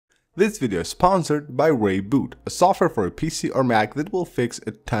This video is sponsored by Reboot, a software for a PC or Mac that will fix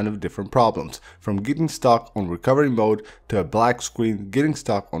a ton of different problems, from getting stuck on recovery mode to a black screen, getting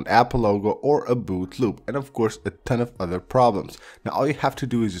stuck on Apple logo or a boot loop, and of course a ton of other problems. Now all you have to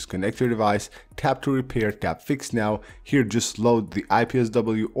do is just connect your device, tap to repair, tap fix now, here just load the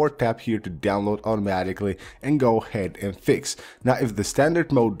iPadOS or tap here to download automatically and go ahead and fix. Now if the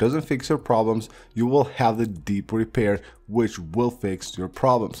standard mode doesn't fix your problems, you will have the deep repair which will fix your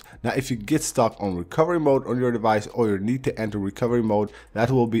problems. Now if you get stuck on recovery mode on your device or you need to enter recovery mode,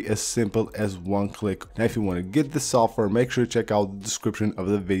 that will be as simple as one click. Now if you want to get this software, make sure to check out the description of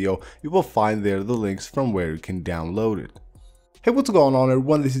the video. You will find there the links from where you can download it. Hey, what's going on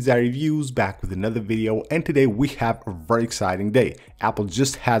everyone, this is iReviews back with another video, and today we have a very exciting day. Apple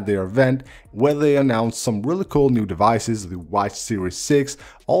just had their event where they announced some really cool new devices, the Watch Series 6,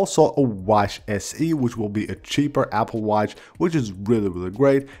 also a Watch SE which will be a cheaper Apple Watch which is really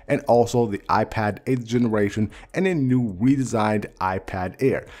great, and also the iPad 8th generation and a new redesigned iPad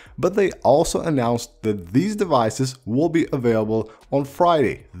Air. But they also announced that these devices will be available on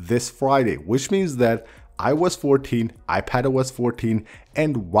Friday, this Friday, which means that iOS 14, iPadOS 14,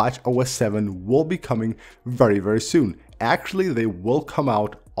 and watchOS 7 will be coming very soon. Actually, they will come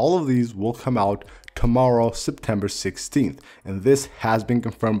out, all of these will come out tomorrow, September 16th. And this has been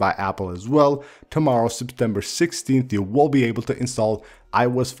confirmed by Apple as well. Tomorrow, September 16th, you will be able to install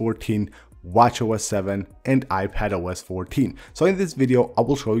iOS 14, watchOS 7 and iPadOS 14. So in this video, I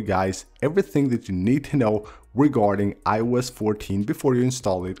will show you guys everything that you need to know regarding iOS 14 before you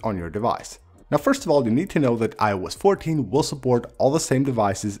install it on your device. Now first of all, you need to know that iOS 14 will support all the same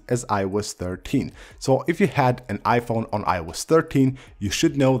devices as iOS 13. So if you had an iPhone on iOS 13, you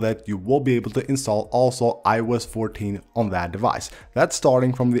should know that you will be able to install also iOS 14 on that device. That's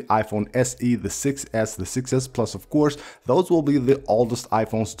starting from the iPhone SE, the 6S, the 6S Plus of course. Those will be the oldest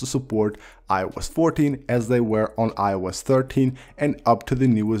iPhones to support iOS 14 as they were on iOS 13, and up to the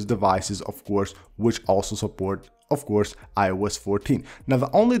newest devices of course, which also support of course iOS 14. Now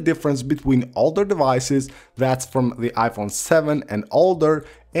the only difference between older devices, that's from the iPhone 7 and older,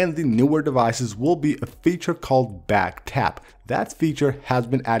 and the newer devices will be a feature called back tap. That feature has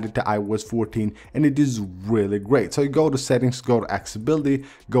been added to iOS 14 and it is really great. So you go to settings, go to accessibility,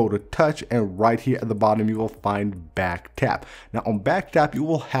 go to touch, and right here at the bottom you will find back tap. Now on back tap you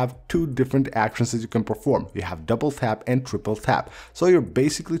will have two different actions that you can perform. You have double tap and triple tap. So you're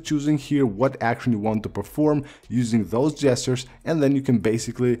basically choosing here what action you want to perform using those gestures, and then you can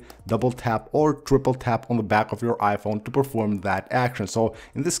basically double tap or triple tap on the back of your iPhone to perform that action. So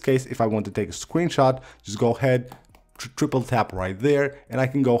in this case, if I want to take a screenshot, just go ahead, triple tap right there, and I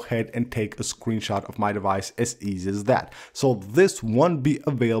can go ahead and take a screenshot of my device as easy as that. So this won't be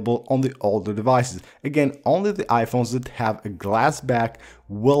available on the older devices. Again, only the iPhones that have a glass back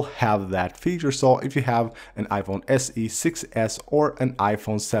will have that feature. So if you have an iPhone SE, 6S, or an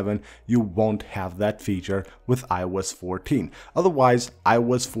iPhone 7, you won't have that feature with iOS 14. Otherwise,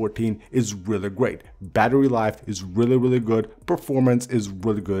 iOS 14 is really great. Battery life is really good. Performance is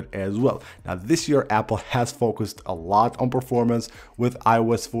really good as well. Now this year, Apple has focused a lot on performance with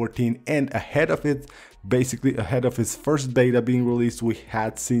iOS 14, and ahead of it, basically ahead of its first beta being released, we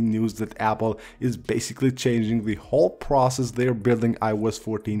had seen news that Apple is basically changing the whole process they're building iOS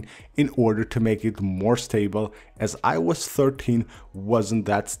 14 in order to make it more stable, as iOS 13 wasn't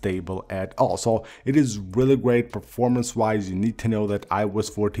that stable at all. So it is really great performance wise. You need to know that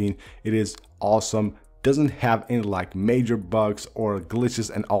iOS 14, it is awesome. Doesn't have any like major bugs or glitches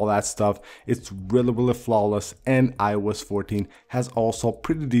and all that stuff. It's really flawless, and iOS 14 has also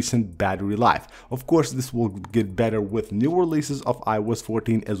pretty decent battery life. Of course, this will get better with new releases of iOS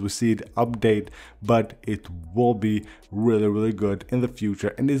 14 as we see it update, but it will be really good in the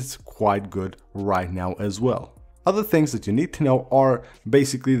future, and it's quite good right now as well. Other things that you need to know are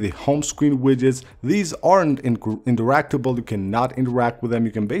basically the home screen widgets. These aren't interactable, you cannot interact with them.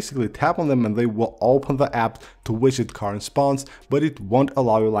 You can basically tap on them and they will open the app to which it corresponds, but it won't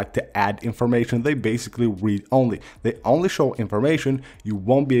allow you like to add information. They basically read only. They only show information. You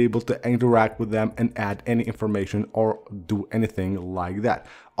won't be able to interact with them and add any information or do anything like that.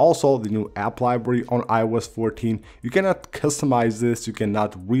 Also, the new app library on iOS 14, you cannot customize this, you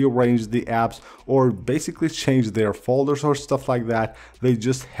cannot rearrange the apps or basically change their folders or stuff like that. They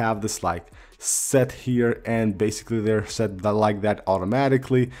just have this like set here, and basically they're set like that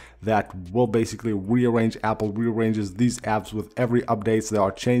automatically. That will basically rearrange, Apple rearranges these apps with every update. So there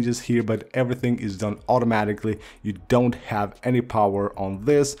are changes here, but everything is done automatically. You don't have any power on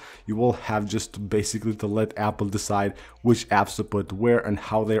this. You will have just basically to let Apple decide which apps to put where and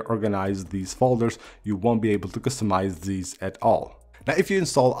how they organize these folders. You won't be able to customize these at all. Now, if you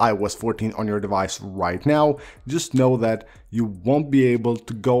install iOS 14 on your device right now, just know that you won't be able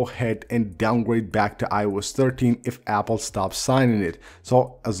to go ahead and downgrade back to iOS 13 if Apple stops signing it.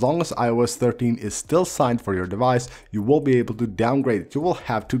 So as long as iOS 13 is still signed for your device, you will be able to downgrade it. You will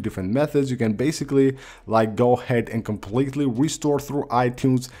have two different methods. You can basically like go ahead and completely restore through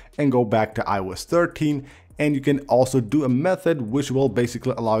iTunes and go back to iOS 13. And you can also do a method which will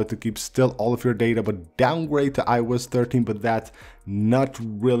basically allow you to keep still all of your data but downgrade to iOS 13, but that's not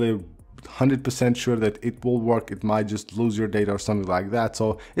really 100% sure that it will work. It might just lose your data or something like that.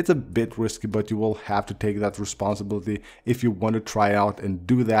 So it's a bit risky, but you will have to take that responsibility if you want to try out and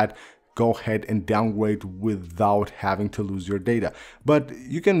do that. Go ahead and downgrade without having to lose your data. But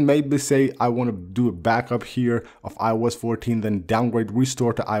you can maybe say, I want to do a backup here of iOS 14, then downgrade,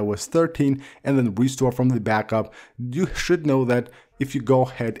 restore to iOS 13, and then restore from the backup. You should know that if you go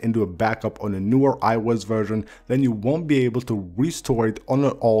ahead and do a backup on a newer iOS version, then you won't be able to restore it on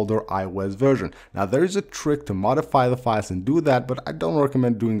an older iOS version. Now, there is a trick to modify the files and do that, but I don't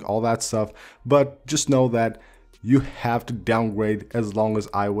recommend doing all that stuff. But just know that you have to downgrade as long as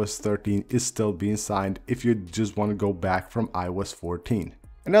iOS 13 is still being signed if you just want to go back from iOS 14.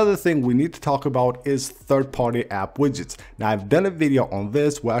 Another thing we need to talk about is third-party app widgets. Now, I've done a video on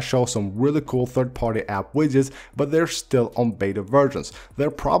this where I show some really cool third-party app widgets, but they're still on beta versions.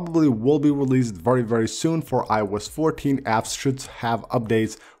 There probably will be released very soon for iOS 14. Apps should have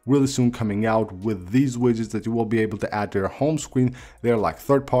updates really soon coming out with these widgets that you will be able to add to your home screen. They're like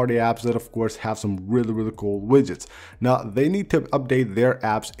third-party apps that of course have some really cool widgets. Now, they need to update their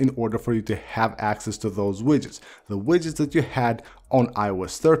apps in order for you to have access to those widgets. The widgets that you had on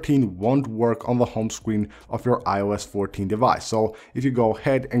iOS 13 won't work on the home screen of your iOS 14 device. So if you go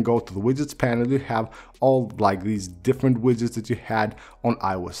ahead and go to the widgets panel, you have all like these different widgets that you had on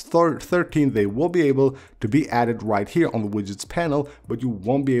iOS 13. They will be able to be added right here on the widgets panel, but you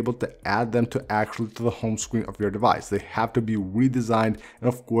won't be able to add them to the home screen of your device. They have to be redesigned and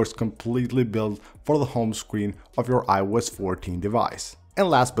of course completely built for the home screen of your iOS 14 device. And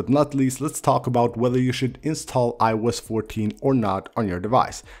last but not least, let's talk about whether you should install iOS 14 or not on your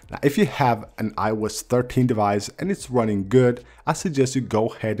device. Now, if you have an iOS 13 device and it's running good, I suggest you go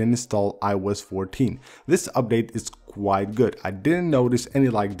ahead and install iOS 14. This update is quite good. I didn't notice any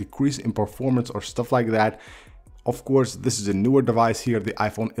like decrease in performance or stuff like that. Of course, this is a newer device here, the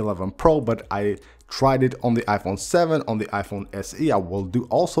iPhone 11 Pro, but I tried it on the iPhone 7, on the iPhone SE. I will do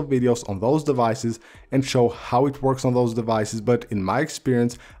also videos on those devices and show how it works on those devices. But in my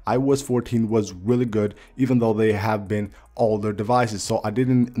experience, iOS 14 was really good, even though they have been older devices. So I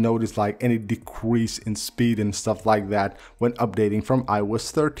didn't notice like any decrease in speed and stuff like that when updating from iOS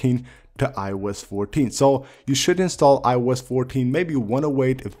 13 to iOS 14. So you should install iOS 14. Maybe you want to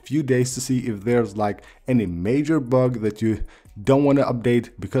wait a few days to see if there's like any major bug that you don't want to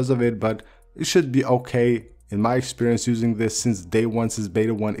update because of it, but it should be okay. In my experience using this since day one, since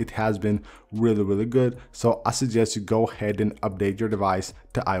beta 1, it has been really good. So I suggest you go ahead and update your device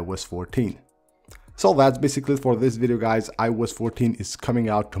to iOS 14. So that's basically it for this video, guys. iOS 14 is coming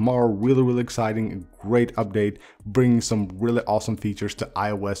out tomorrow. Really exciting, great update, bringing some really awesome features to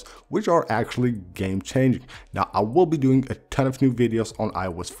iOS, which are actually game changing. Now, I will be doing a ton of new videos on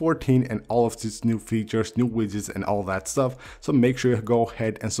iOS 14 and all of these new features, new widgets and all that stuff. So make sure you go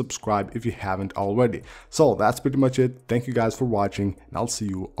ahead and subscribe if you haven't already. So that's pretty much it. Thank you guys for watching and I'll see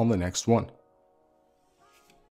you on the next one.